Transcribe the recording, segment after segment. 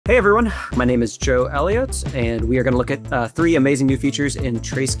Hey everyone, my name is Joe Elliott, and we are going to look at 3 amazing new features in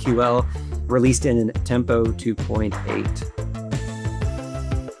TraceQL released in Tempo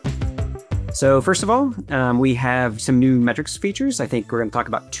 2.8. So first of all, we have some new metrics features. I think we're going to talk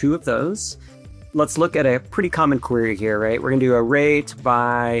about 2 of those. Let's look at a pretty common query here, right? We're going to do a rate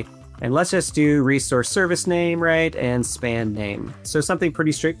by, and let's just do resource service name, right, and span name. So something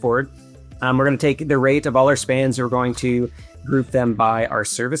pretty straightforward. We're going to take the rate of all our spans, and we're going to group them by our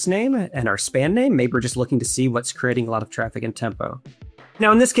service name and our span name. Maybe we're just looking to see what's creating a lot of traffic in Tempo.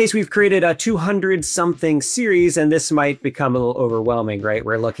 Now, in this case, we've created a 200-something series, and this might become a little overwhelming, right?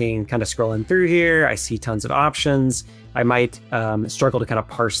 We're looking, kind of scrolling through here. I see tons of options. I might struggle to kind of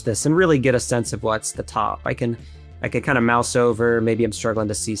parse this and really get a sense of what's the top. I can kind of mouse over. Maybe I'm struggling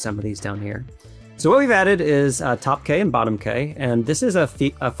to see some of these down here. So what we've added is TopK and BottomK, and this is a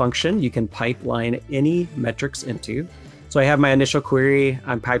function you can pipeline any metrics into. So I have my initial query,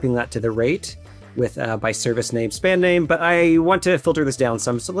 I'm piping that to the rate with by service name, span name, but I want to filter this down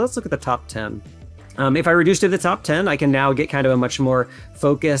some. So let's look at the top 10. If I reduce to the top 10, I can now get kind of a much more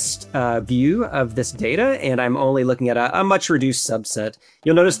focused view of this data, and I'm only looking at a much reduced subset.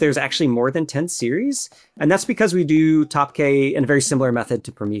 You'll notice there's actually more than 10 series, and that's because we do TopK in a very similar method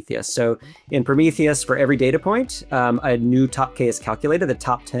to Prometheus. So in Prometheus, for every data point, a new TopK is calculated, the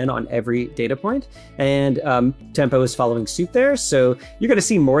top 10 on every data point, and Tempo is following suit there. So you're going to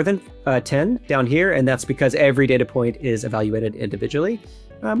see more than 10 down here, and that's because every data point is evaluated individually.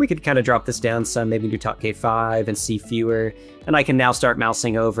 We could kind of drop this down some, maybe do TopK 5 and see fewer. And I can now start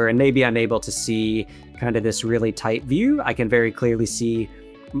mousing over, and maybe I'm able to see kind of this really tight view. I can very clearly see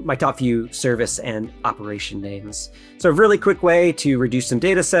my top few service and operation names. So a really quick way to reduce some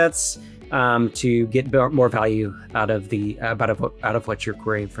data sets to get more value out of what you're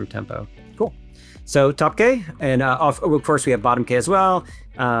querying from Tempo. Cool. So TopK, and of course we have BottomK as well,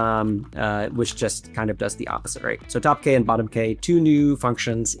 which just kind of does the opposite, right? So TopK and BottomK, 2 new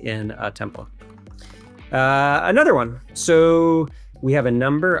functions in Tempo. Another one. So we have a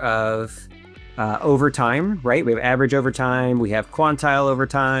number of overtime, right? We have average overtime, we have quantile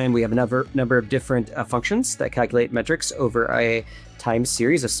overtime, we have a number of different functions that calculate metrics over a time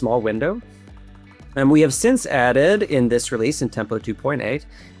series, a small window. And we have since added in this release in Tempo 2.8,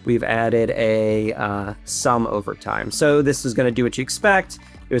 we've added a sum over time. So this is going to do what you expect.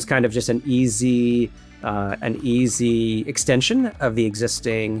 It was kind of just an easy extension of the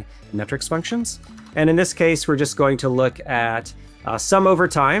existing metrics functions. And in this case, we're just going to look at sum over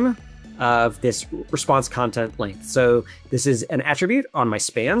time of this response content length. So this is an attribute on my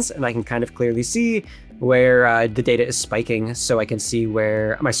spans, and I can kind of clearly see where the data is spiking, so I can see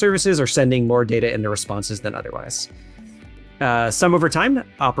where my services are sending more data in the responses than otherwise. Sum over time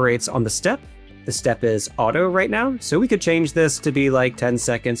operates on the step. The step is auto right now, so we could change this to be like 10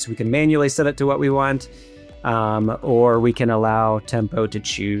 seconds. We can manually set it to what we want, or we can allow Tempo to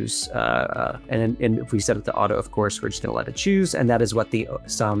choose. And if we set it to auto, of course, we're just going to let it choose, and that is what the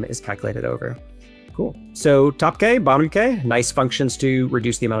sum is calculated over. Cool. So TopK, BottomK, nice functions to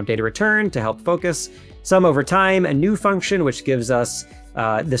reduce the amount of data returned to help focus. Sum over time, a new function which gives us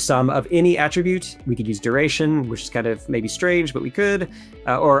the sum of any attribute. We could use duration, which is kind of maybe strange, but we could,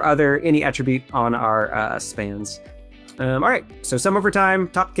 or any attribute on our spans. All right, so sum over time,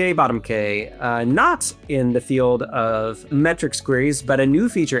 TopK, BottomK, not in the field of metrics queries, but a new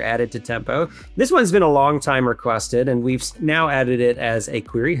feature added to Tempo. This one's been a long time requested, and we've now added it as a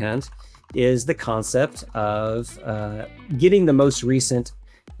query hint, is the concept of getting the most recent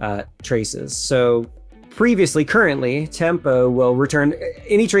traces. So currently, Tempo will return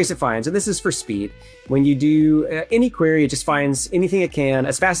any trace it finds, and this is for speed. When you do any query, it just finds anything it can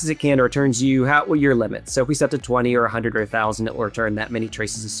as fast as it can, or returns you your limit. So if we set to 20 or 100 or 1,000, it will return that many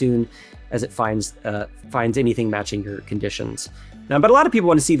traces as soon as it finds anything matching your conditions. But a lot of people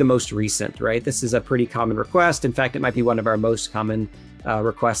want to see the most recent, right? This is a pretty common request. In fact, it might be one of our most common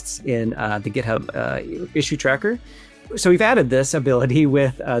requests in the GitHub issue tracker. So we've added this ability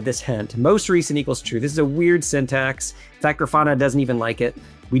with this hint. Most recent equals true. This is a weird syntax. In fact, Grafana doesn't even like it.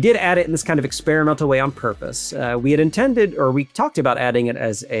 We did add it in this kind of experimental way on purpose. We had intended, or we talked about adding it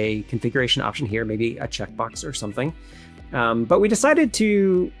as a configuration option here, maybe a checkbox or something. But we decided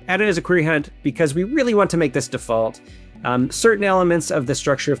to add it as a query hint because we really want to make this default. Certain elements of the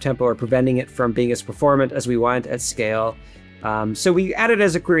structure of Tempo are preventing it from being as performant as we want at scale. So we added it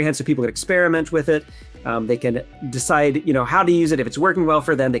as a query hint so people could experiment with it. They can decide, how to use it. If it's working well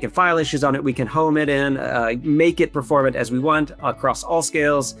for them, they can file issues on it. We can home it in, make it performant as we want across all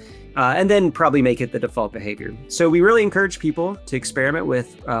scales, and then probably make it the default behavior. So we really encourage people to experiment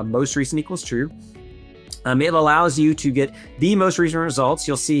with most recent equals true. It allows you to get the most recent results.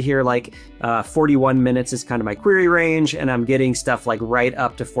 You'll see here like 41 minutes is kind of my query range, and I'm getting stuff like right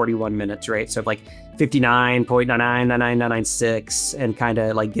up to 41 minutes, right? So like 59.9999996 and kind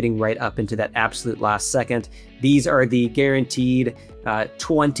of like getting right up into that absolute last second. These are the guaranteed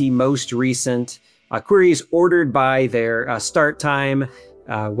 20 most recent queries ordered by their start time,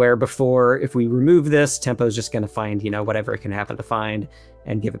 where before, if we remove this, Tempo is just going to find, whatever it can happen to find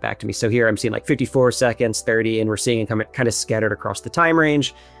and give it back to me. So here I'm seeing like 54 seconds, 30, and we're seeing it kind of scattered across the time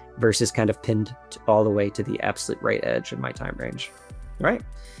range versus kind of pinned all the way to the absolute right edge of my time range. All right.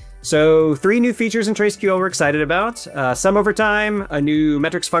 So 3 new features in TraceQL we're excited about. Sum over time, a new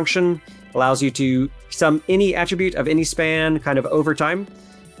metrics function, allows you to sum any attribute of any span kind of over time.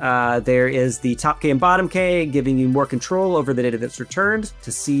 There is the TopK and bottom-K, giving you more control over the data that's returned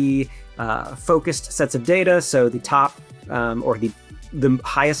to see focused sets of data. So the top or the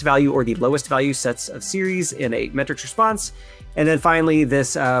highest value or the lowest value sets of series in a metrics response. And then finally,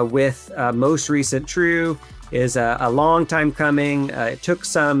 this with most recent true is a long time coming. It took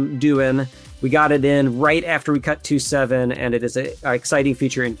some doing. We got it in right after we cut 2.7, and it is an exciting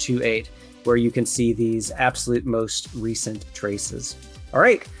feature in 2.8 where you can see these absolute most recent traces. All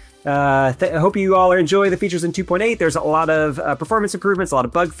right. I hope you all enjoy the features in 2.8. There's a lot of performance improvements, a lot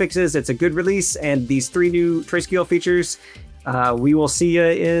of bug fixes. It's a good release, and these 3 new TraceQL features, we will see you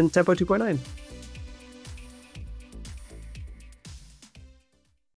in Tempo 2.9.